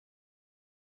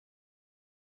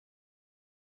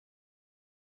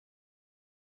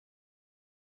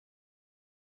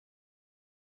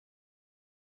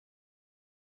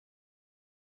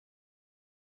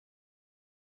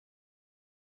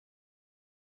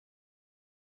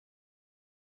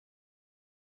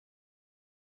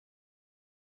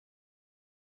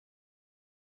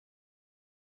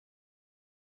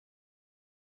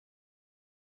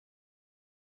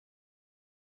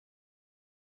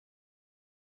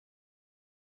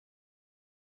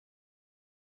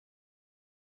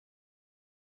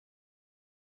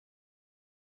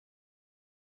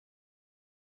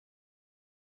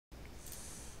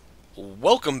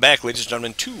Welcome back, ladies and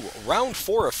gentlemen, to round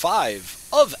 4 of 5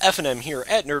 of F&M here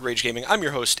at Nerd Rage Gaming. I'm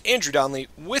your host, Andrew Donnelly.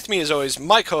 With me, as always,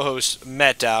 my co-host,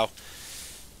 Matt Dow.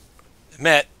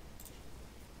 Matt,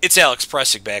 it's Alex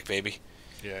Preisig back, baby.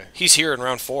 Yeah. He's here in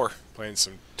round 4. Playing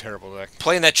some terrible deck.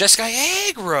 Playing that Jeskai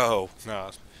Aggro.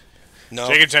 No.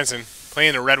 Jacob Jensen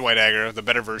playing a red-white aggro, the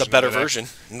better version. The better version.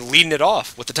 And leading it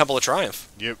off with the Temple of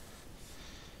Triumph. Yep.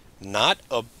 Not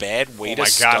a bad way to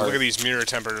start. Oh my god, start. look at these mirror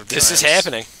temper. This is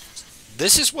happening.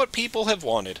 This is what people have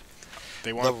wanted.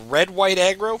 They want the red-white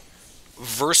aggro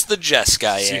versus the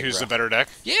Jeskai aggro. See who's the better deck?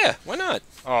 Yeah, why not?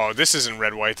 Oh, this isn't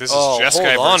red-white. This is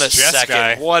Jeskai hold on versus a Jeskai.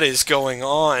 second. What is going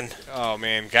on? Oh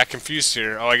man, got confused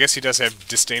here. Oh, I guess he does have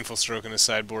disdainful stroke in his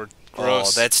sideboard.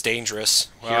 Gross. Oh, that's dangerous.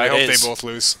 Well, I hope they both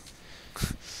lose.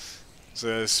 It's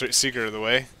a secret of the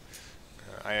way.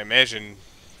 I imagine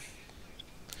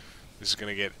this is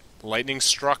going to get lightning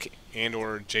struck, and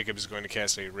or Jacob is going to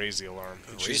cast a Raise the Alarm.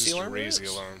 Raise the Alarm? Raise the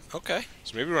Alarm. Okay.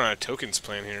 So maybe we're on a tokens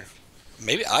plan here.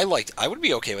 Maybe I would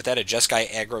be okay with that, a Jeskai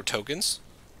aggro tokens.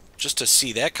 Just to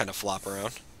see that kind of flop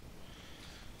around.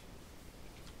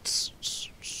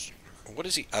 What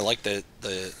is he? I like the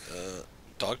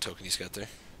dog token he's got there.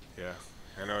 Yeah.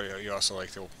 I know you also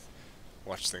like to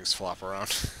watch things flop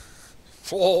around.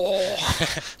 Oh,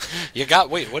 you got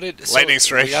what did lightning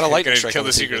strike? You got a lightning strike. Kill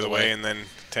the secret of the way, and then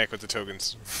attack with the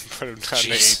tokens. Put him down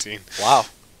to 18. Wow,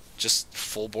 just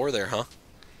full bore there, huh?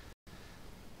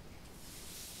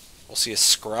 We'll see a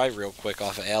scry real quick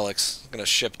off of Alex. Gonna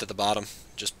ship to the bottom.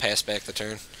 Just pass back the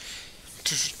turn.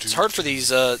 It's hard for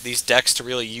these decks to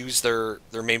really use their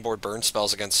main board burn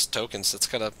spells against tokens. That's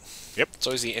kind of It's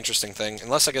always the interesting thing,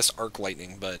 unless I guess Arc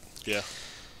Lightning, but yeah.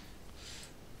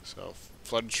 So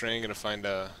Flood Train gonna find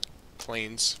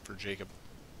planes for Jacob.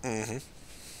 Mm-hmm.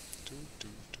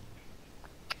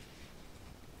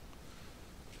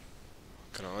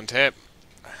 Gonna untap.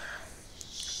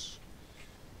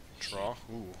 Draw.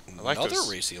 Ooh, I like another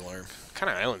those. Raise the Alarm. What kind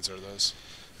of islands are those?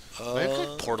 They look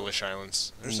like Portalish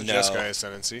Islands. There's a Jeskai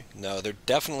Ascendancy. No, they're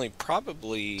definitely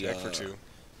probably Deck for 2.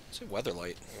 Is it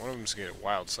Weatherlight? One of them's getting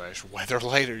Wild Slash.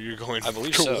 Weatherlight? Are you going I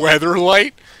believe to so.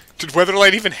 Weatherlight? Did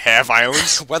Weatherlight even have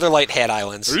islands? Weatherlight had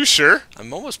islands. Are you sure?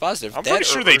 I'm almost positive. I'm pretty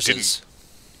sure they didn't.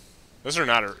 Those are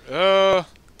not.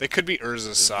 They could be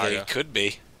Urza's Saga. They could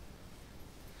be.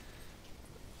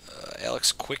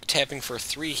 Alex quick tapping for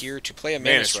 3 here to play a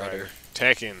Manus Rider.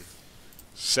 Tack in.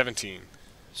 17.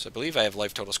 So I believe I have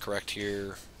life totals correct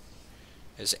here.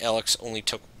 As Alex only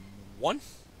took 1.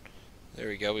 There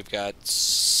we go. We've got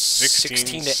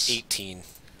 16 to 18.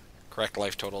 Correct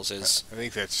life totals is. I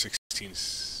think that's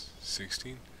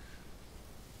 16.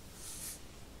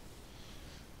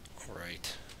 All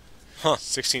right. Huh.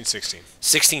 16-16.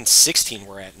 16-16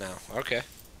 we're at now. Okay.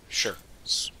 Sure.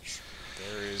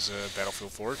 There is a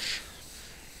Battlefield Forge.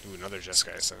 Ooh, another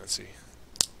Jeskai Ascendancy.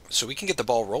 So we can get the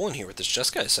ball rolling here with this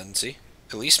Jeskai Ascendancy.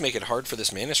 At least make it hard for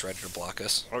this Manus Rider to block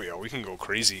us. Oh yeah, we can go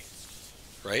crazy.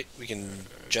 Right? We can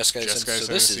Jeskai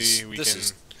Ascendancy. So this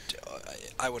is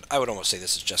I would almost say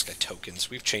this is Jeskai tokens.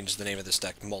 We've changed the name of this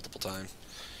deck multiple times.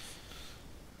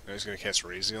 Now he's gonna cast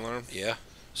Raise the Alarm. Yeah.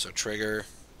 So trigger.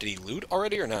 Did he loot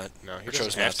already or not? No, he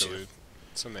doesn't have to loot.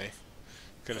 It's a May.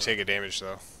 Gonna take a damage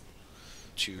though.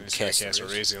 To cast a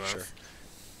Raise the Alarm. Sure.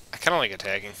 I kind of like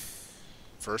attacking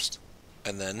first.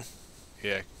 And then?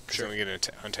 Yeah, because then we get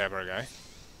to untap our guy.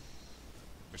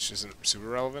 Which isn't super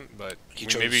relevant, but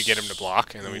maybe get him to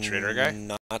block, and then we trade our guy.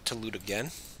 Not to loot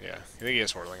again? Yeah, I think he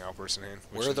has Whirling Outburst in hand.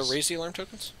 Where are the Raise the Alarm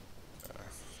tokens?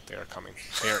 They are coming.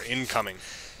 They are incoming.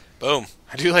 Boom.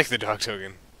 I do like the dog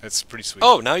token. That's pretty sweet.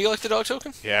 Oh, now you like the dog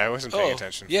token? Yeah, I wasn't paying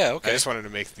attention. Yeah, okay. I just wanted to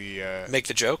make the... make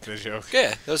the joke? The joke.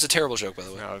 Yeah, that was a terrible joke, by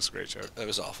the way. No, it was a great joke. That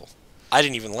was awful. I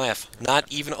didn't even laugh.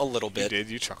 Not even a little bit. You did,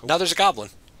 you chuckled. Now there's a goblin.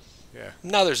 Yeah.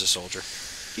 Now there's a soldier.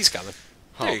 He's coming.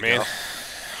 Oh, man. Go.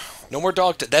 No more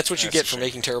dog. That's what you get for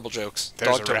making terrible jokes.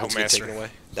 There's dog a tokens get Railmaster. taken away.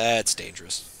 That's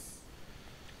dangerous.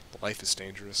 Life is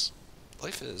dangerous.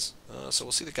 Life is. So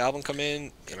we'll see the goblin come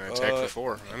in. Gonna attack for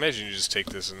 4. I imagine you just take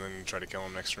this and then try to kill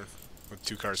him next turn. With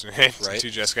 2 cards in hand. Right. 2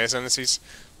 Jeskai Ascendancies.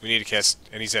 We need to cast...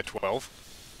 And he's at 12.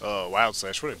 Oh, Wild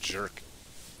Slash. What a jerk.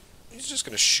 He's just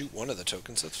going to shoot one of the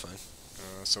tokens. That's fine.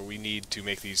 So we need to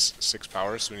make these 6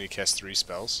 powers. So we need to cast 3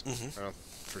 spells. Mm-hmm. I don't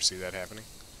foresee that happening.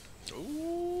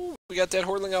 Ooh, we got that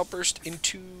Hordeling Outburst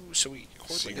into... So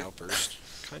Hordeling Outburst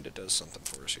kind of does something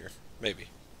for us here. Maybe.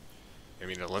 I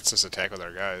mean, it lets us attack with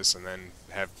our guys and then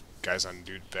have guys on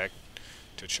dude back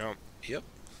to chump. Yep.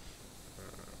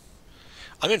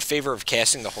 I'm in favor of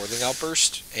casting the Hordeling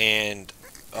Outburst and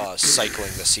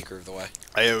cycling the Seeker of the Way.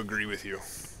 I agree with you.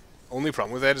 Only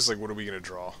problem with that is, like, what are we going to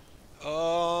draw?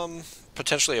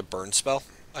 Potentially a burn spell.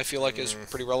 I feel like is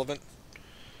pretty relevant.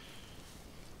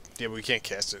 Yeah, but we can't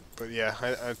cast it. But yeah,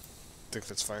 I think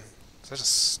that's fine. Is that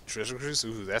a treasure cruise?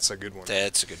 Ooh, that's a good one.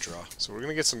 That's a good draw. So we're going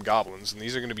to get some goblins, and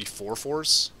these are going to be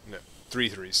 4/4s? No,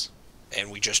 3/3s. And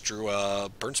we just drew a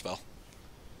burn spell.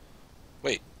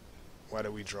 Wait, Why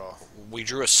do we draw? we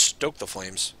drew a Stoke the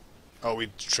Flames. Oh, we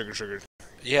triggered.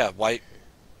 Yeah, why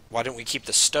didn't we keep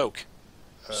the Stoke?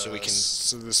 So we can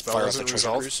So the spell fire off the doesn't treasure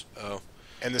resolve? cruise? Oh,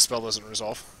 And the spell doesn't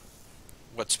resolve?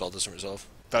 what spell doesn't resolve?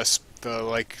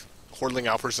 The Hordling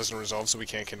Outburst doesn't resolve, so we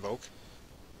can't convoke?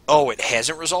 Oh, it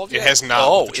hasn't resolved yet? It has not.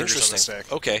 Oh, The trigger's on the interesting.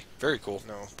 stack. Okay, very cool.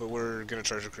 No, but we're going to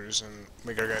treasure cruise and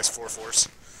make our guys 4/4s.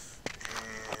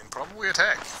 And probably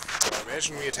attack. So I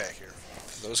imagine we attack here.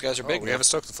 Those guys are big. We now. have a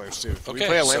Stoke the Flames, too. Did we Okay,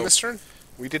 play a land so- this turn?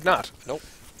 We did not. Nope.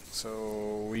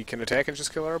 So we can attack and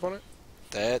just kill our opponent?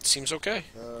 That seems okay.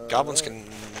 Goblins can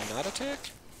not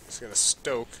attack? He's going to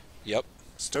Stoke. Yep.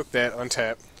 Stoke that,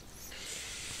 untap.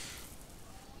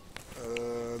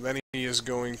 Then he is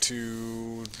going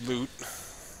to loot.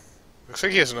 Looks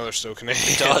like he has another Stoke in it.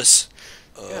 It does.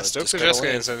 Yeah, Stoke to discard a Jeskai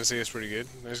land. and Tendency is pretty good.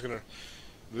 He's going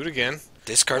to loot again.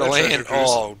 Discard a That's land. treasure cruise.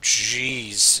 Oh,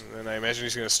 jeez. And then I imagine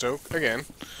he's going to Stoke again.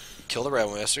 Kill the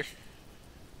Rattmaster.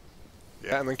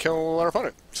 Yeah, and then kill our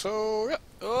opponent. So, yeah.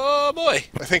 Oh, boy.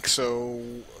 I think so.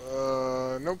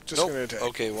 Nope, just Nope. going to attack.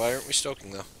 Okay, why aren't we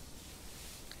stoking, though?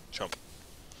 Jump.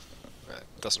 That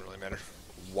doesn't really matter.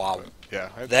 Wow. Yeah.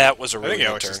 That was a I really think good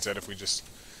Alex turn. is dead if we just...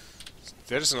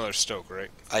 That is another Stoke, right?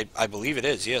 I believe it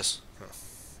is, yes.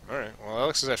 Alright, well,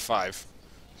 Alex is at 5. So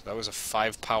that was a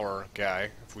 5-power guy.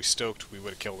 If we stoked, we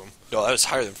would have killed him. No, that was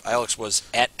higher than... Alex was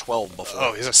at 12 before.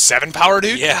 Oh, he's a 7-power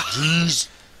dude? Yeah. Jeez.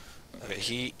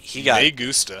 Okay, he got... Me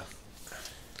gusta.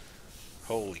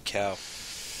 Holy cow.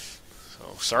 So,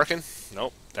 Sarkin?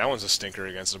 Nope. That one's a stinker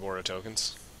against the board of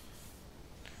tokens.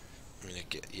 I mean,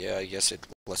 yeah, I guess it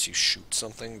lets you shoot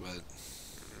something, but...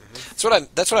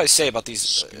 That's what I say about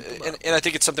these, and I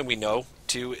think it's something we know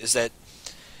too. Is that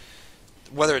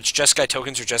whether it's Jeskai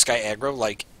tokens or Jeskai aggro,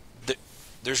 like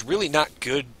there's really not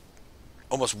good,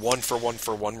 almost one for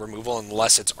one removal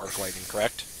unless it's arc lightning,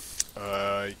 correct?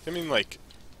 I mean, like,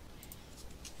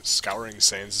 Scouring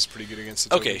Sands is pretty good against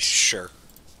the tokens. Okay, sure,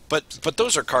 but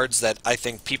those are cards that I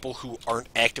think people who aren't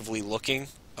actively looking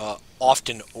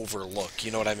often overlook.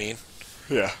 You know what I mean?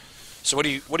 Yeah. So what do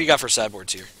you got for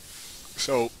sideboards here?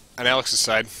 So, on Alex's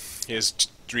side, he has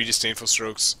 3 Disdainful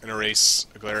Strokes, an Erase,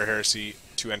 a Glare of Heresy,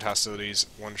 2 End Hostilities,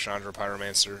 1 Chandra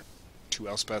Pyromancer, 2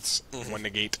 Elspeths, 1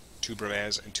 Negate, 2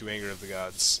 Bramaz, and 2 Anger of the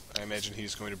Gods. I imagine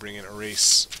he's going to bring in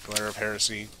Erase, Glare of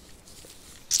Heresy.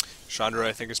 Chandra,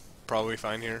 I think, is probably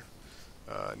fine here.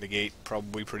 Negate,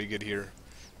 probably pretty good here.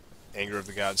 Anger of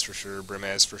the Gods for sure.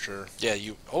 Bramaz for sure. Yeah,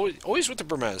 you always with the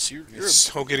Bramaz. You're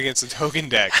So good against the token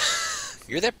deck.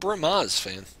 you're that Bramaz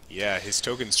fan. Yeah, his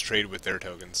tokens trade with their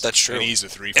tokens. That's true. And he's a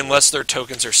 3/4. Unless their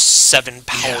tokens are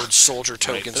 7-powered soldier Right.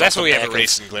 tokens. But that's off what we the have back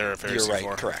Erase of- and Glare of Heresy You're right,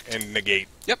 for. correct. And Negate.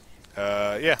 Yep.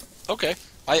 Yeah. Okay.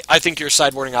 I think your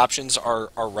sideboarding options are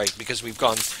right because we've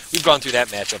gone through that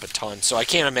matchup a ton. So I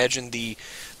can't imagine the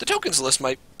tokens list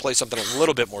might play something a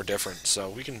little bit more different. So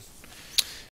we can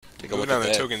take a look Moving on at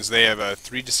the that. tokens, they have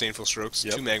 3 Disdainful Strokes,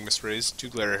 Yep. 2 Magma Sprays, 2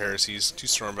 Glare of Heresies, 2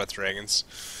 Stormbreath Dragons,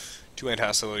 2 End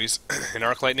Hostilities, an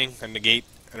Arc Lightning, a Negate,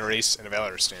 an Erase, and a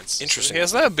Valor Stance. Interesting. So he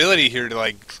has that ability here to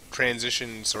like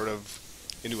transition sort of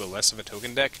into a less of a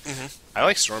token deck. I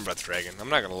like Stormbreath Dragon. I'm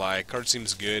not gonna lie, card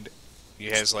seems good. He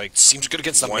has like Seems good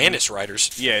against the one- Manus Riders.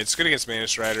 yeah, it's good against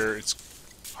Manus Rider. It's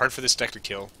hard for this deck to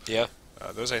kill. Yeah.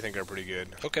 Those I think are pretty good.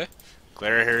 Okay.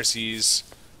 Glare of Heresies,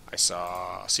 I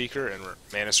saw Seeker and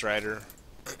Manus Rider.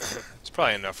 It's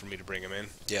probably enough for me to bring him in.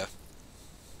 Yeah.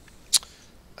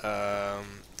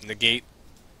 Negate,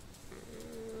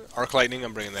 Arc Lightning,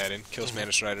 I'm bringing that in. Kills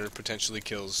Manus Rider, potentially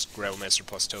kills Gravelmaster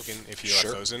plus token if he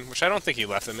Sure. left those in, which I don't think he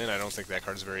left them in. I don't think that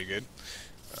card's very good.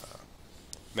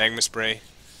 Magma Spray,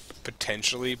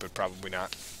 potentially, but probably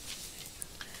not.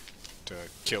 To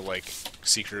kill, like,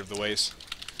 Seeker of the Ways.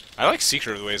 I like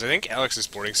Seeker of the Ways. I think Alex is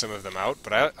boarding some of them out,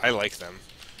 but I like them.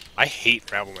 I hate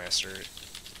Gravelmaster.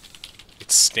 It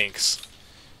stinks.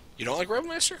 You don't like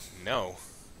Rattmaster? No.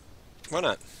 Why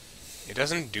not? It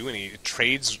doesn't do any. It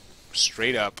trades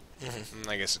straight up.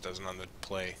 I guess it doesn't on the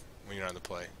play, when you're on the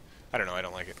play. I don't know. I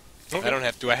don't like it. Okay. I don't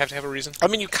have. Do I have to have a reason? I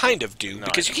mean, you kind of do No,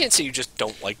 because I you can't say you just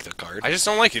don't like the card. I just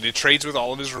don't like it. It trades with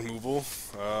all of his removal.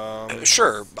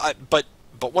 Sure, but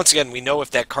once again, we know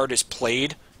if that card is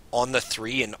played on the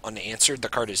 3 and unanswered, the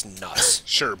card is nuts.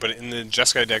 Sure, but in the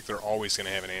Jeskai deck, they're always going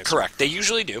to have an answer. Correct. They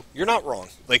usually do. You're not wrong.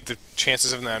 Like, the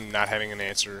chances of them not having an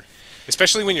answer,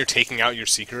 especially when you're taking out your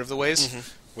Seeker of the Ways.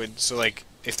 So, like,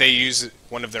 if they use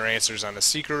one of their answers on a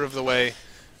Seeker of the Way,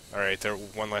 all right, they're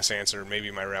one less answer.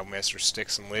 Maybe my Rabblemaster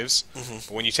sticks and lives. Mm-hmm.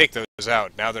 But when you take those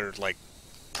out, now they're like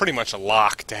pretty much a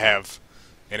lock to have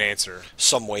an answer.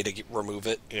 Some way to remove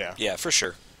it. Yeah. Yeah, for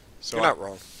sure. So You're not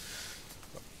wrong.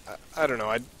 I don't know.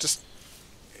 I just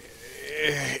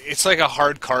it's like a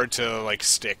hard card to like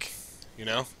stick. You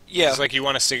know? Yeah. It's like you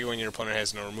want to stick it when your opponent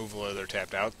has no removal or they're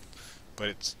tapped out, but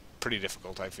it's pretty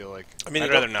difficult. I feel like. I mean, I'd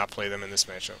rather not play them in this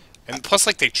matchup. And plus,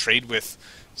 like they trade with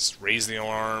Raise the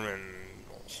Alarm and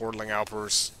Hordling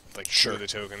Outburst, like Sure. the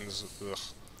tokens. Ugh.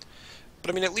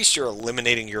 But I mean, at least you're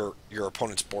eliminating your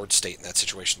opponent's board state in that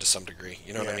situation to some degree.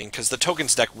 You know what I mean? Because the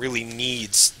tokens deck really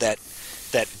needs that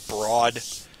broad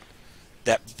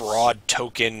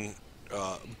token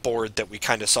board that we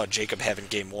kind of saw Jacob have in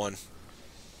game 1.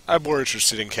 I'm more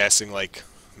interested in casting like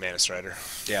Mana Strider.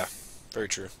 Yeah, very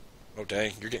true. Oh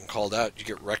dang, you're getting called out. You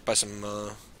get wrecked by some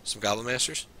Goblin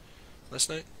Masters last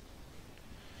night.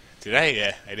 Did I?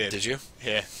 Yeah, I did. Did you?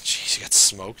 Yeah. Jeez, you got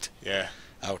smoked. Yeah.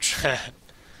 Ouch.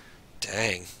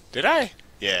 Dang. Did I?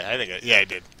 Yeah, I think I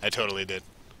did. I totally did.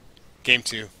 Game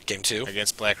 2 Game 2.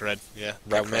 against Black Red. Yeah.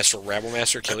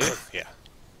 Rabblemaster kill you? Yeah.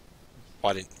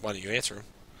 Why didn't you answer him?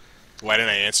 Why didn't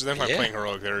I answer them? I'm Yeah. playing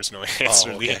Heroic. There is no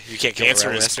answer. Oh, okay. You can't The kill answer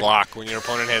the is Rabblemaster? block. When your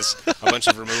opponent has a bunch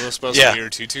of removal spells Yeah. and you're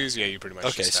 2/2s, yeah, you pretty much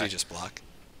Okay, just so die. you just block.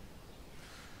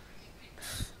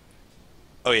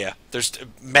 Oh yeah,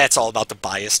 Matt's all about the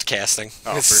biased casting.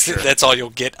 Oh, for sure. That's all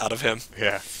you'll get out of him.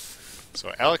 Yeah.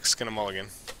 So Alex gonna mulligan.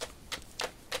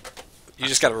 You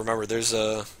just got to remember, there's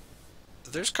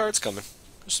cards coming.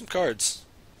 There's some cards.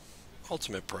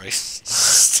 Ultimate Price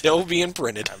still being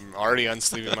printed. I'm already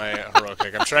unsleeving my Heroic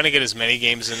deck. I'm trying to get as many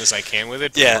games in as I can with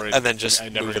it. Yeah, before and then just I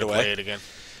never move it gonna away. play it again.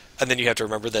 And then you have to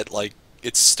remember that like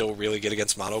it's still really good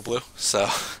against mono blue. So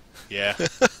Yeah.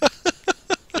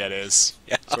 Yeah, it is.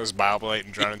 Yeah. So is Bioblight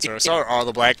and Drown in Sorrow. So are all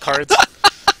the black cards.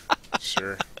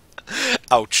 Sure.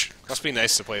 ouch. Must be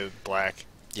nice to play with black.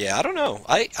 Yeah, I don't know.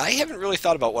 I haven't really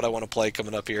thought about what I want to play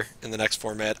coming up here in the next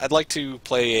format. I'd like to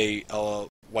play a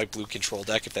white-blue control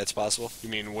deck if that's possible. You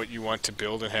mean what you want to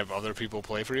build and have other people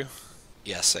play for you?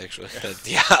 Yes, actually.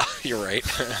 Yeah, you're right.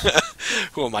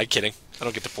 Who am I kidding? I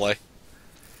don't get to play.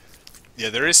 Yeah,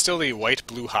 there is still the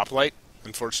white-blue Hoplite.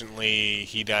 Unfortunately,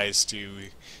 he dies to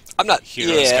I'm not.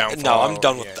 Hero's Yeah, no, I'm Downfall.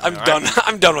 done with. Yeah, I'm no, done.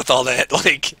 I'm done with all that.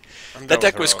 Like I'm done that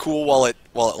deck with was Heroic. cool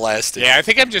while it lasted. Yeah, I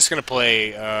think I'm just gonna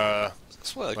play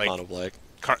That's why I like like- mono black.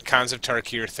 Cons of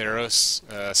Tarkir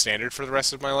Theros standard for the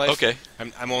rest of my life. Okay.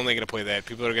 I'm only gonna play that.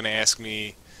 People are gonna ask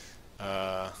me,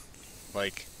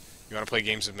 like, you want to play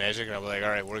games of Magic? And I'll be like, all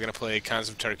right, we're gonna play Cons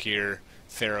of Tarkir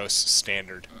Theros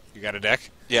standard. You got a deck?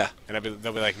 Yeah. And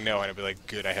they'll be like, no. And I'll be like,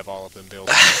 good, I have all of them built.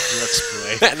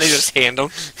 Let's play. And they just hand them.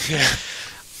 Yeah.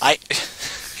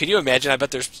 Can you imagine? I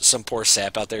bet there's some poor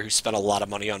sap out there who spent a lot of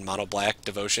money on mono black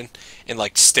devotion and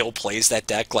like still plays that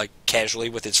deck like casually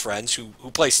with his friends who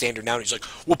play standard now. And he's like,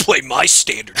 "We'll play my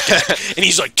standard deck," and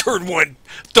he's like, "Turn 1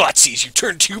 Thoughtseize, you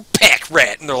turn 2 Pack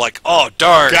Rat," and they're like, "Oh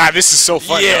darn!" God, this is so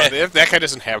fun. Yeah. No, that guy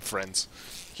doesn't have friends.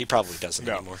 He probably doesn't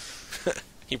No. anymore.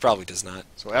 He probably does not.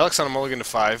 So Alex on a mulligan to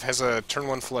 5 has a turn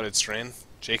 1 Flooded Strand.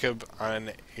 Jacob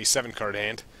on a 7-card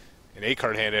hand, an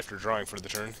 8-card hand after drawing for the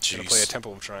turn. Going to Jeez. play a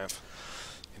Temple of Triumph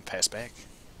and pass back.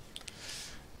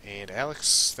 And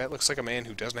Alex, that looks like a man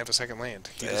who doesn't have a second land.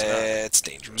 He does not. It's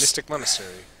dangerous. Mystic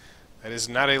Monastery. That is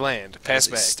not a land. Pass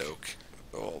That is back. a Stoke.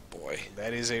 Oh boy.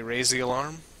 That is a Raise the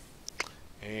Alarm.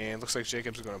 And looks like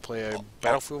Jacob's going to play a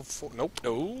Battlefield. Nope.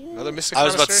 No. Another Mystic I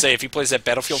was about to Monastery? say, if he plays that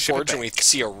Battlefield Ship it Forge and we back.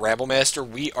 see a Rabblemaster,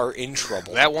 we are in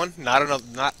trouble. That one, not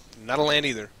a land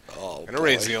either. Oh, And a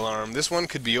Raise the Alarm. This one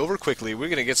could be over quickly. We're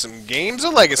gonna get some games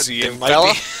of Legacy, There in, might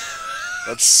fella. be.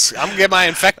 I'm gonna get my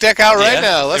Infect deck out right Yeah,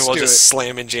 now. Let's and we'll do just it.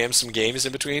 slam and jam some games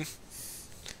in between.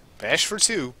 Bash for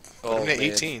 2. Put Oh, him to man.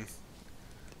 18.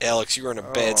 Alex, you are in a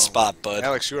Oh, bad spot, bud.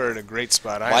 Alex, you are in a great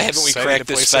spot. Why haven't we cracked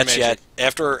this fetch yet?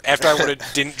 After I would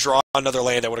have didn't draw another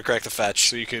land, I would have cracked the fetch.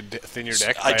 So you could thin your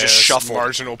deck I by just a shuffled.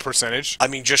 marginal percentage. I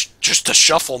mean, just to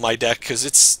shuffle my deck, because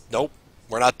it's nope,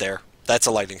 we're not there. That's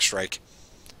a lightning strike.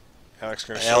 Alex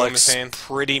gonna show him his Alex, hand.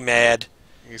 pretty mad.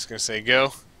 He's gonna say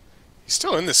go. He's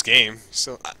still in this game. He's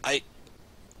still.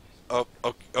 Oh,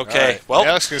 okay. Alright, Well,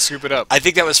 Alex gonna scoop it up. I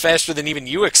think that was faster than even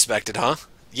you expected, huh?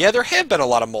 Yeah, there have been a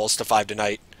lot of moles to 5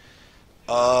 tonight.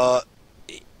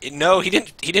 No, he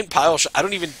didn't pile. I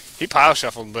don't even. He pile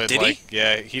shuffled, but Did like, he?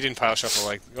 yeah, he didn't pile shuffle.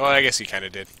 Like, well, I guess he kind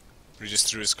of did. He just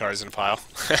threw his cards in a pile.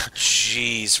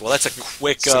 Jeez. Well, that's a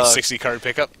quick. Some 60 card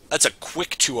pickup. That's a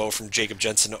quick 2-0 from Jacob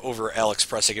Jensen over Alex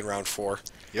Preisig in round 4.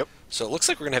 Yep. So it looks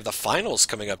like we're gonna have the finals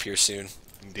coming up here soon.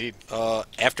 Indeed.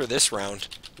 After this round.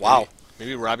 Wow.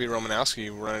 Maybe Robbie Romanowski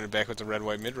running it back with the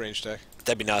red-white mid-range deck.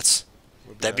 That'd be nuts.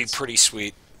 Would That'd be nuts. pretty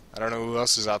sweet. I don't know who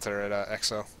else is out there at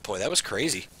EXO. Boy, that was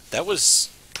crazy. That was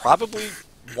probably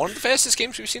one of the fastest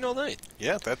games we've seen all night.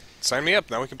 Yeah, sign me up.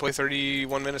 Now we can play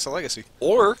 31 minutes of Legacy.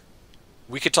 Or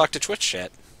we could talk to Twitch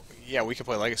chat. Yeah, we can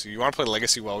play Legacy. You want to play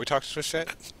Legacy while we talk to Twitch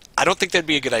chat? I don't think that'd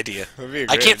be a good idea. That'd be a I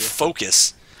great can't idea.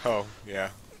 focus. Oh, yeah.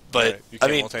 But You I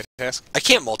can't mean, multitask? I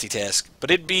can't multitask. But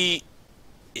it'd be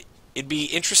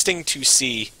interesting to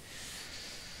see.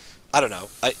 I don't know.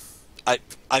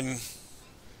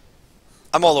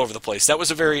 I'm all over the place. That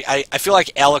was a very. I feel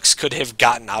like Alex could have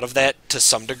gotten out of that to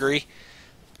some degree,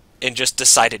 and just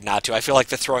decided not to. I feel like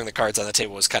the throwing the cards on the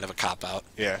table was kind of a cop out.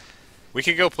 Yeah. We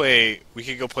could go play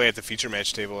at the feature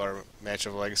match table, our match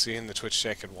of Legacy, and the Twitch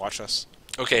chat could watch us.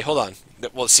 Okay, hold on.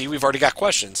 Well, see, we've already got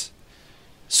questions.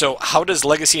 So, how does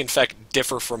Legacy Infect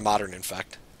differ from Modern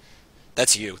Infect?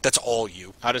 That's you. That's all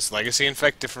you. How does Legacy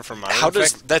Infect differ from Modern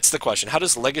Infect? That's the question. How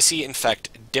does Legacy Infect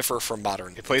differ from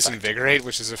Modern It plays Infect? Invigorate,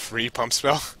 which is a free pump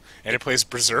spell, and it plays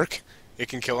Berserk. It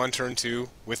can kill on turn 2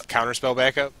 with counterspell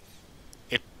backup.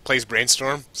 It plays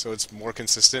Brainstorm, so it's more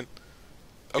consistent.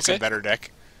 It's Okay. a better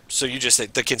deck. So you just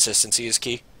think the consistency is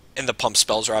key? And the pump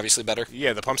spells are obviously better?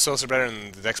 Yeah, the pump spells are better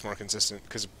and the deck's more consistent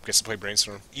because it gets to play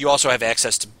Brainstorm. You also have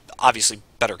access to, obviously,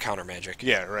 better counter magic.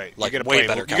 Yeah, right. Like, you gotta way play,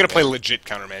 better You gotta counter play magic. legit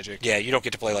counter magic. Yeah, you don't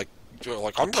get to play like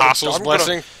Apostle's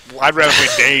Blessing? I'd rather play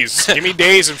Days. Give me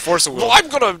Days and Force of Will. Well, I'm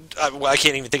gonna. Well, I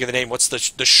can't even think of the name. What's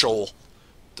the shoal?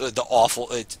 The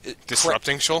awful.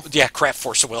 Disrupting Shoal? Yeah, crap.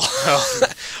 Force of Will.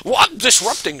 Well, I'm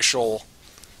disrupting shoal.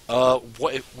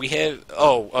 What we have?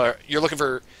 Oh, you're looking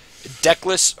for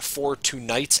decklist for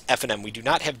tonight's FNM. We do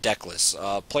not have decklist.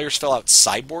 Players fill out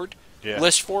sideboard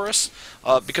list for us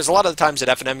because a lot of the times at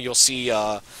FNM you'll see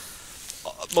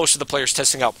most of the players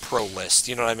testing out pro lists.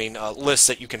 You know what I mean? Lists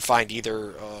that you can find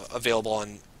either available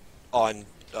on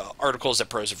articles that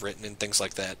pros have written and things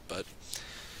like that. But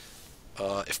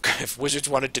if Wizards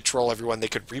wanted to troll everyone, they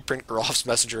could reprint Gerloff's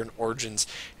Messenger and Origins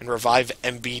and revive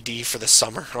MBD for the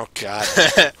summer. Oh God,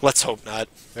 let's hope not.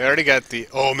 They already got the...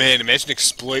 Oh man, imagine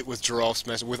Exploit with Geralf's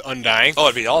Messenger, with Undying. Oh,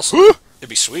 it'd be awesome. Woo! It'd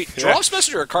be sweet. Yeah. Gerloff's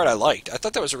Messenger, a card I liked. I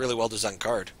thought that was a really well designed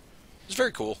card. It was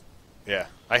very cool. Yeah,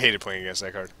 I hated playing against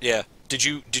that card. Yeah. Did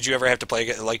you ever have to play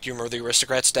against, like, do you remember the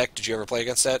Aristocrats deck? Did you ever play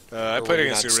against that? I Or played were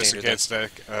you against the not standard Aristocrats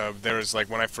deck. There was, like,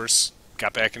 when I first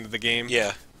got back into the game,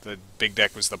 Yeah. the big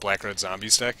deck was the Black Red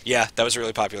Zombies deck. Yeah, that was a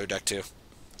really popular deck too.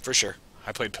 For sure.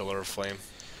 I played Pillar of Flame.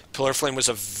 Pillar of Flame was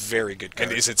a very good card.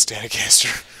 And is it Staticaster?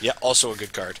 Yeah, also a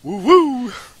good card. Woo woo!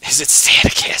 Is it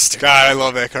Staticaster? God, I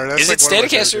love that card. That's Is like it one of my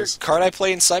Staticaster? favorites. Card I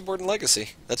play in Sideboard and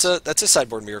Legacy. That's a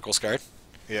Sideboard Miracles card.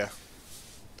 Yeah.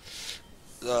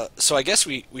 So I guess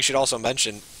we should also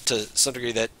mention to some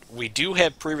degree that we do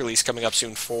have pre-release coming up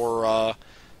soon for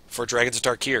Dragons of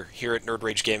Tarkir here at Nerd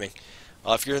Rage Gaming.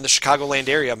 If you're in the Chicagoland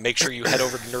area, make sure you head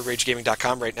over to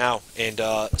nerdragegaming.com right now and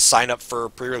sign up for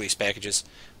pre-release packages.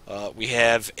 We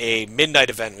have a midnight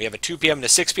event. We have a 2 p.m. to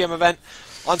 6 p.m. event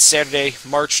on Saturday,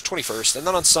 March 21st, and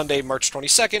then on Sunday, March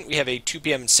 22nd, we have a 2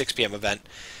 p.m. and 6 p.m. event.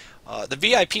 The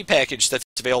VIP package that's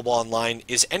available online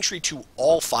is entry to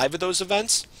all 5 of those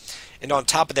events. And on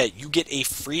top of that, you get a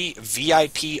free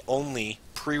VIP-only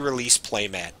pre-release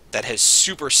playmat that has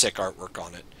super sick artwork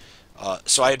on it.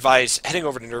 So I advise heading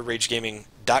over to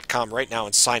nerdragegaming.com right now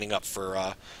and signing up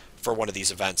for one of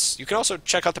these events. You can also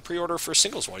check out the pre-order for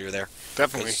singles while you're there.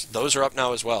 Definitely. 'Cause those are up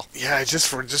now as well. Yeah, I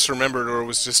just remembered or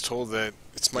was just told that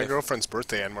it's my girlfriend's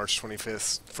birthday on March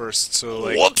 25th first. So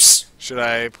like, Whoops! should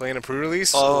I play in a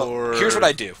pre-release or Here's what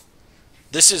I do.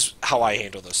 This is how I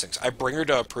handle those things. I bring her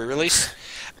to a pre-release,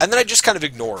 and then I just kind of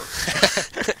ignore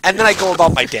her. And then I go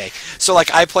about my day. So,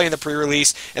 like, I play in the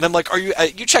pre-release, and I'm like,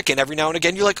 you check in every now and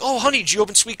again. You're like, oh, honey, did you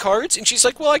open sweet cards? And she's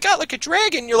like, well, I got, like, a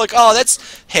dragon. You're like, oh,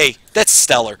 that's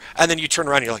stellar. And then you turn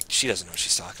around, and you're like, she doesn't know what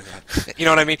she's talking about. You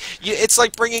know what I mean? It's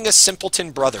like bringing a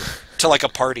simpleton brother to, like, a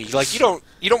party. Like, you don't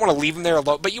want to leave him there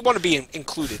alone, but you want to be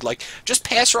included. Like, just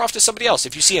pass her off to somebody else.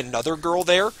 If you see another girl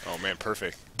there, Oh man,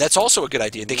 perfect. that's also a good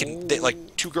idea.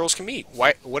 Like, 2 girls can meet.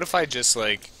 What if I just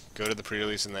like go to the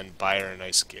pre-release and then buy her a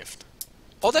nice gift?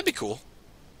 Oh, that'd be cool.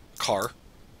 Car.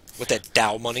 With that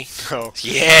Dow money. Oh,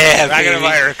 Yeah, I'm not baby. gonna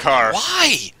buy her a car.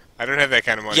 Why? I don't have that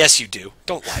kind of money. Yes, you do.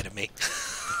 Don't lie to me.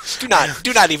 do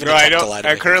not even No, I attempt to lie don't. to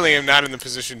I me. currently am not in the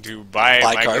position to buy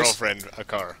my cars? girlfriend a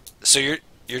car. So you're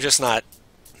just not.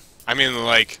 I mean,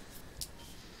 like,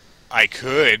 I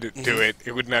could Mm-hmm. do it.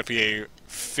 It would not be a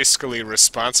fiscally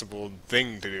responsible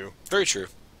thing to do. Very true.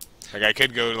 Like, I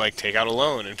could go, like, take out a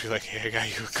loan and be like, hey, I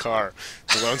got you a car.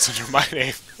 The loan's under my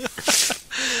name.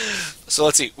 So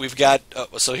let's see. We've got.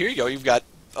 So here you go. You've got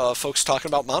folks talking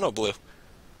about mono blue.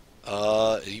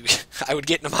 I would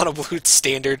get in a mono blue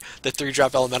standard, the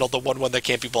 3-drop elemental, the 1/1 that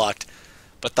can't be blocked.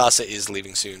 but Thassa is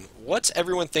leaving soon. What's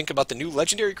everyone think about the new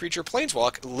legendary creature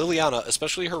Planeswalk, Liliana,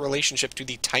 especially her relationship to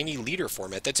the tiny leader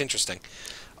format? That's interesting.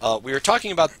 We were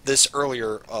talking about this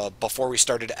earlier before we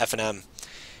started F&M,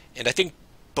 and I think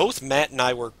both Matt and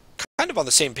I were kind of on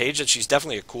the same page that she's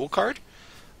definitely a cool card.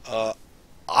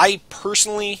 I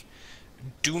personally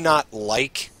do not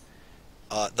like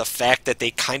the fact that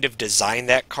they kind of designed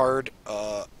that card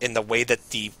in the way that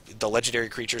the legendary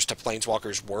creatures to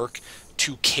Planeswalkers work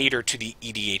to cater to the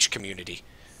EDH community.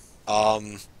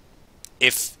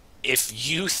 If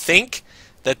you think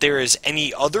that there is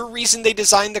any other reason they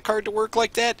designed the card to work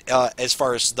like that, as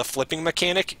far as the flipping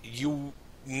mechanic, you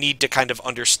need to kind of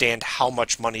understand how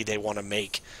much money they want to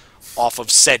make off of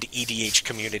said EDH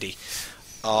community.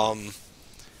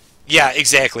 Yeah,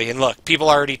 exactly. And look, people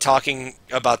are already talking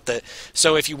about the...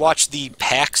 So if you watch the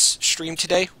PAX stream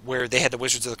today, where they had the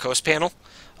Wizards of the Coast panel,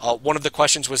 one of the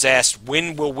questions was asked,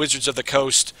 when will Wizards of the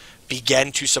Coast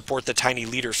begin to support the Tiny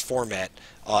Leaders format,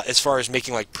 as far as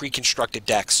making like pre-constructed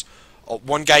decks?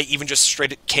 One guy even just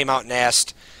straight came out and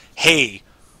asked, hey,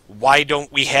 why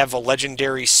don't we have a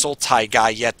legendary Sultai guy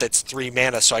yet that's 3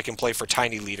 mana so I can play for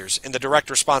Tiny Leaders? And the direct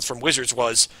response from Wizards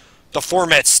was, the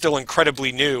format's still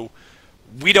incredibly new.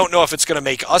 We don't know if it's going to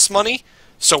make us money,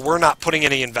 so we're not putting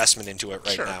any investment into it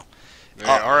right now. They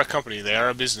are a company. They are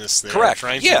a business. They correct. are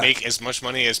trying to make as much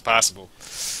money as possible.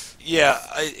 Yeah,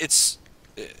 it's...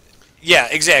 Yeah,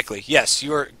 exactly. Yes,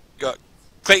 you are...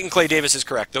 Clayton Clay Davis is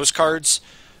correct. Those cards,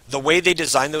 the way they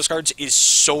designed those cards is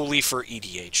solely for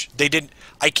EDH. They did...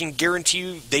 I can guarantee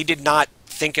you they did not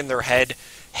think in their head,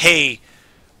 hey,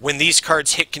 when these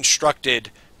cards hit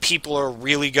constructed, people are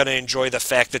really going to enjoy the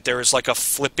fact that there is like a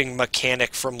flipping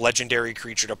mechanic from legendary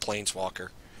creature to Planeswalker.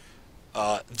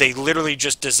 They literally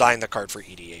just designed the card for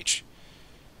EDH.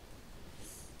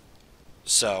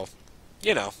 So,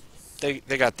 you know, they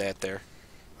got that there.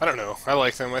 I don't know. I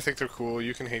like them. I think they're cool.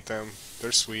 You can hate them.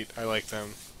 They're sweet. I like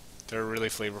them. They're really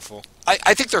flavorful.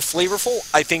 I think they're flavorful.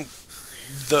 I think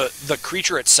the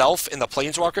creature itself and the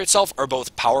Planeswalker itself are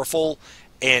both powerful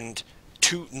and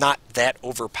not that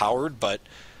overpowered, but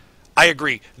I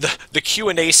agree. The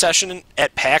Q&A session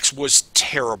at PAX was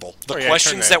terrible. The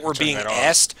questions that were being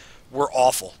asked were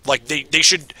awful. Like they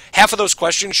should, half of those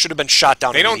questions should have been shot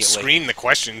down immediately. They don't screen the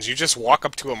questions. You just walk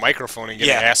up to a microphone and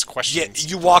get asked questions. Yeah,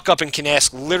 you walk up and can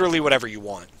ask literally whatever you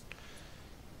want.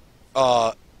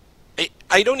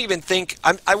 I don't even think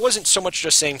I wasn't so much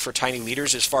just saying for Tiny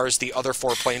Leaders as far as the other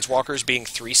 4 Planeswalkers being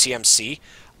 3 CMC.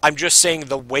 I'm just saying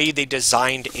the way they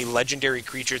designed a legendary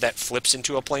creature that flips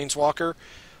into a Planeswalker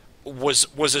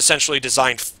was essentially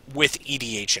designed with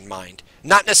EDH in mind.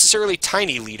 Not necessarily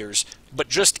Tiny Leaders, but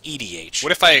just EDH.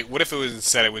 What if it was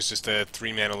said it was just a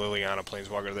 3-mana Liliana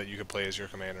Planeswalker that you could play as your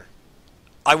commander?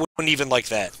 I wouldn't even like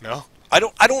that. No? I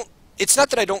don't it's not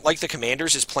that I don't like the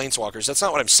commanders as Planeswalkers. That's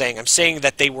not what I'm saying. I'm saying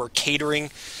that they were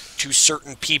catering to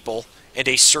certain people and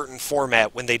a certain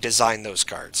format when they designed those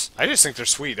cards. I just think they're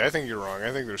sweet. I think you're wrong.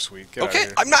 I think they're sweet. Get okay,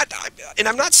 I'm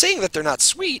not saying that they're not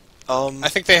sweet. I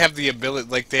think they have the ability,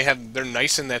 like they're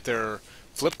nice in that they're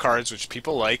flip cards, which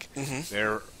people like.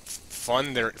 They're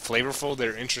fun, they're flavorful,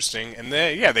 they're interesting, and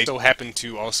they still happen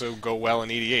to also go well in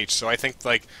EDH. So I think,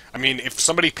 like, I mean, if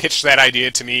somebody pitched that idea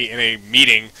to me in a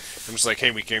meeting, I'm just like, hey,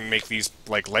 we can make these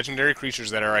like legendary creatures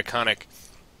that are iconic.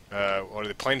 Or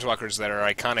the Planeswalkers that are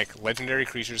iconic legendary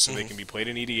creatures, so they can be played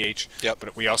in EDH. Yep.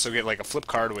 But we also get like a flip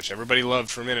card, which everybody loved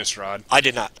from Innistrad. I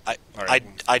did not.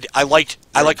 I like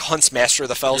Hunt's Master of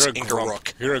the Fells and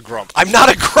Garruk. You're a grump. I'm not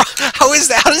a grump. How is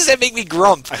that? How does that make me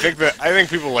grump? I think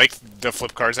people liked the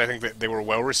flip cards. I think that they were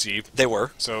well received. They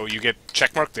were. So you get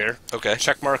checkmark there. Okay.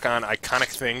 Checkmark on iconic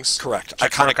things. Correct.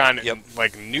 Checkmark on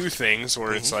like new things,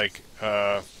 where it's like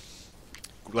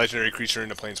legendary creature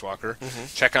into Planeswalker.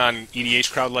 Check on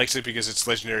EDH crowd likes it because it's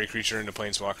legendary creature into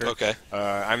Planeswalker.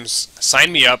 Okay.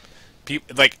 Sign me up.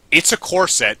 Like, it's a core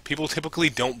set. People typically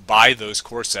don't buy those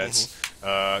core sets.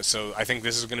 So I think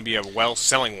this is going to be a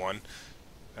well-selling one.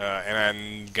 And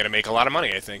I'm going to make a lot of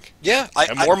money, I think. Yeah.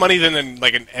 More money than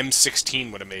like an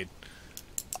M16 would have made.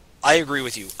 I agree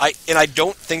with you. I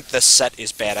don't think the set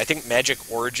is bad. I think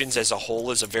Magic Origins as a whole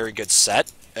is a very good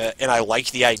set. And I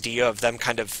like the idea of them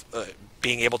kind of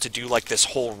being able to do like this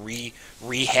whole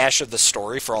rehash of the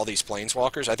story for all these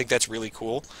Planeswalkers. I think that's really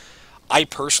cool. I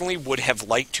personally would have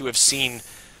liked to have seen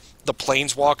the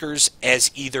Planeswalkers as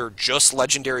either just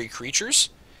legendary creatures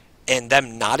and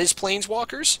them not as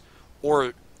Planeswalkers,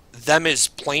 or them as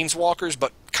Planeswalkers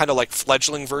but kind of like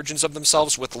fledgling versions of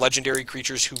themselves with legendary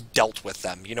creatures who dealt with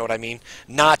them. You know what I mean?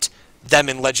 Not them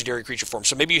in legendary creature form.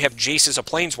 So maybe you have Jace as a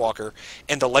Planeswalker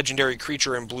and the legendary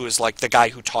creature in blue is like the guy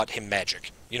who taught him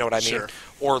magic. You know what I mean? Sure.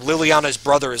 Or Liliana's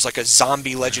brother is like a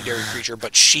zombie legendary creature,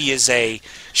 but she is a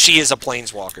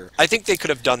planeswalker. I think they could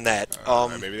have done that.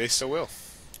 Maybe they still will.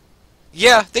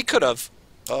 Yeah, they could have.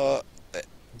 The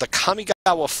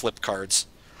Kamigawa flip cards.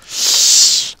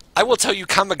 I will tell you,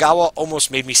 Kamigawa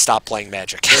almost made me stop playing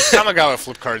Magic. The Kamigawa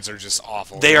flip cards are just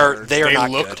awful. They are not good. They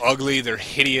look ugly. They're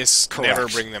hideous. Correct. Never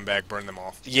bring them back. Burn them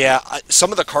all. Yeah,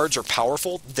 some of the cards are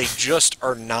powerful. They just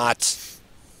are not.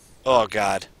 Oh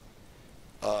God.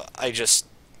 I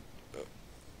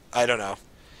don't know.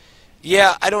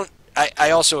 Yeah, I don't. I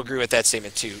also agree with that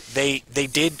statement too. They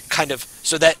did kind of,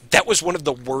 so that was one of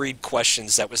the worried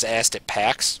questions that was asked at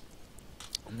PAX.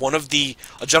 A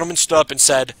gentleman stood up and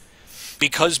said,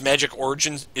 because Magic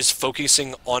Origins is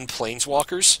focusing on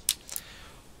planeswalkers,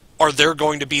 are there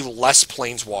going to be less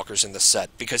planeswalkers in the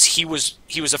set? Because he was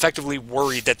effectively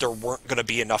worried that there weren't going to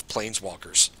be enough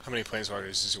planeswalkers. How many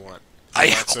planeswalkers does he want?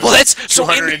 Well, that's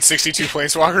 262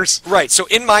 planeswalkers. Right. So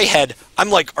in my head, I'm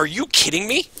like, are you kidding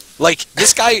me? Like,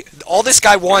 this guy, all this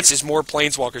guy wants is more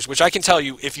planeswalkers, which I can tell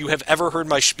you, if you have ever heard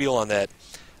my spiel on that,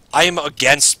 I am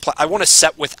against. I want a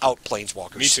set without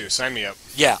planeswalkers. Me too. Sign me up.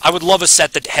 Yeah, I would love a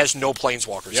set that has no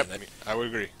planeswalkers in it. I would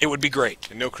agree. It would be great.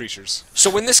 And no creatures. So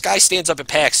when this guy stands up at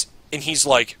PAX and he's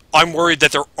like, I'm worried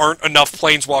that there aren't enough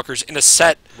planeswalkers in a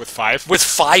set with five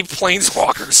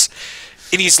planeswalkers.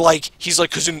 And he's like,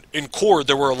 because in Core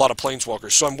there were a lot of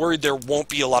planeswalkers, so I'm worried there won't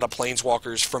be a lot of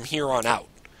planeswalkers from here on out.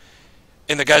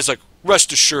 And the guy's like,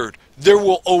 rest assured, there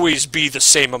will always be the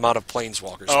same amount of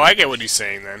planeswalkers. Oh, I get what he's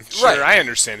saying then. Sure, right. I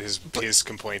understand his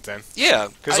complaint then. Yeah.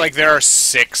 Because, there are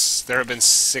six. There have been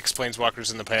 6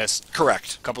 planeswalkers in the past.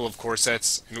 Correct. Couple of core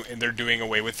sets, and they're doing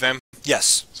away with them.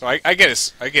 Yes. So I get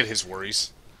his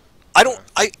worries.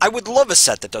 I would love a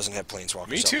set that doesn't have planeswalkers.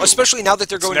 Me too. Especially now that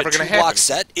they're going to a 2-block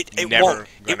set. It won't.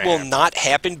 It will not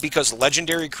happen because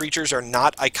legendary creatures are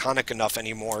not iconic enough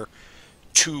anymore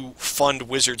to fund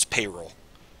Wizards' payroll.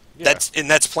 Yeah.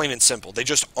 That's plain and simple. They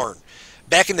just aren't.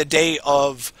 Back in the day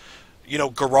of,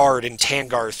 Gerard and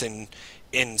Tangarth and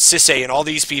Sisay and all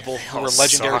these people who were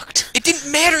legendary. Sucked. It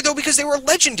didn't matter though because they were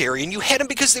legendary and you had them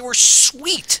because they were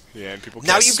sweet. Yeah, and people.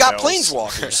 Now you've got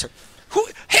planeswalkers.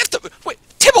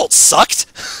 Tybalt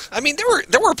sucked. I mean,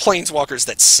 there were planeswalkers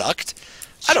that sucked.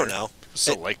 Sure. I don't know.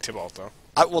 Still like Tybalt though.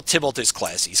 Well, Tybalt is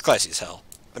classy. He's classy as hell.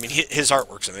 I mean, his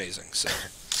artwork's amazing. So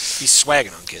he's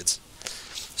swagging on kids.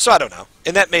 So I don't know,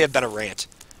 and that may have been a rant.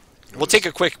 We'll take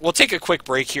a quick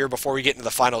break here before we get into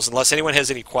the finals, unless anyone has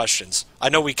any questions. I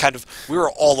know we were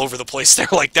all over the place there.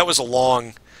 Like that was a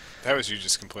long. That was you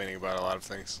just complaining about a lot of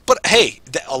things. But hey,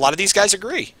 a lot of these guys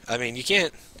agree. I mean, you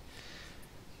can't.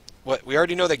 What we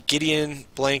already know that Gideon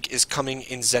Blank is coming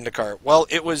in Zendikar. Well,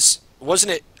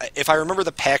 wasn't it? If I remember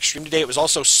the PAX stream today, it was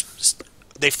also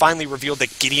they finally revealed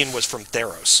that Gideon was from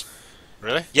Theros.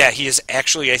 Really? Yeah, he is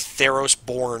actually a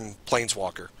Theros-born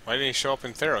planeswalker. Why didn't he show up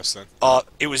in Theros then?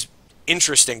 It was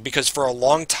interesting because for a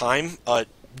long time,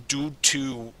 due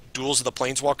to Duels of the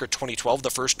Planeswalker 2012,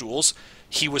 the first duels,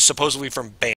 he was supposedly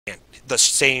from Ban, the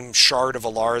same shard of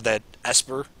Alar that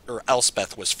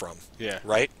Elspeth was from. Yeah.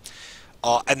 Right?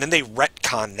 And then they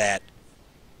retconned that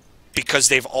because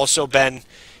they've also been,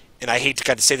 and I hate to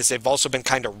kind of say this, they've also been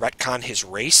kind of retcon his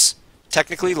race,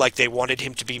 technically. Like they wanted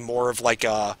him to be more of like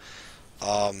a,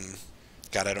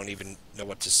 God, I don't even know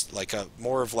what to,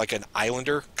 more of like an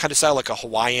islander kind of style, like a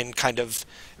Hawaiian kind of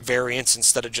variance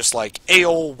instead of just like a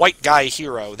old white guy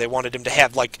hero. They wanted him to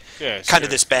have kind of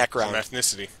this background. Some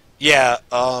ethnicity. Yeah,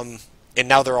 and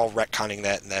now they're all retconning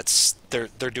that, and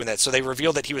they're doing that. So they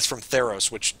revealed that he was from Theros,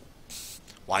 which,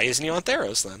 why isn't he on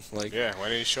Theros then? Yeah, why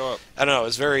didn't he show up? I don't know. It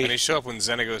was very. Why didn't he show up when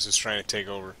Xenagos is trying to take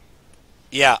over?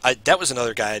 Yeah, that was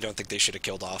another guy I don't think they should have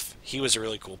killed off. He was a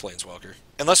really cool planeswalker.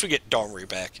 Unless we get Domri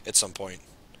back at some point.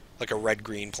 Like a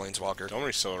red-green planeswalker.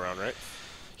 Domri's still around, right?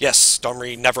 Yes,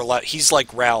 Domri never left. He's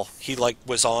like Ral. He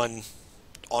was on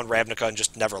Ravnica and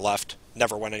just never left.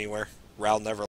 Never went anywhere. Ral never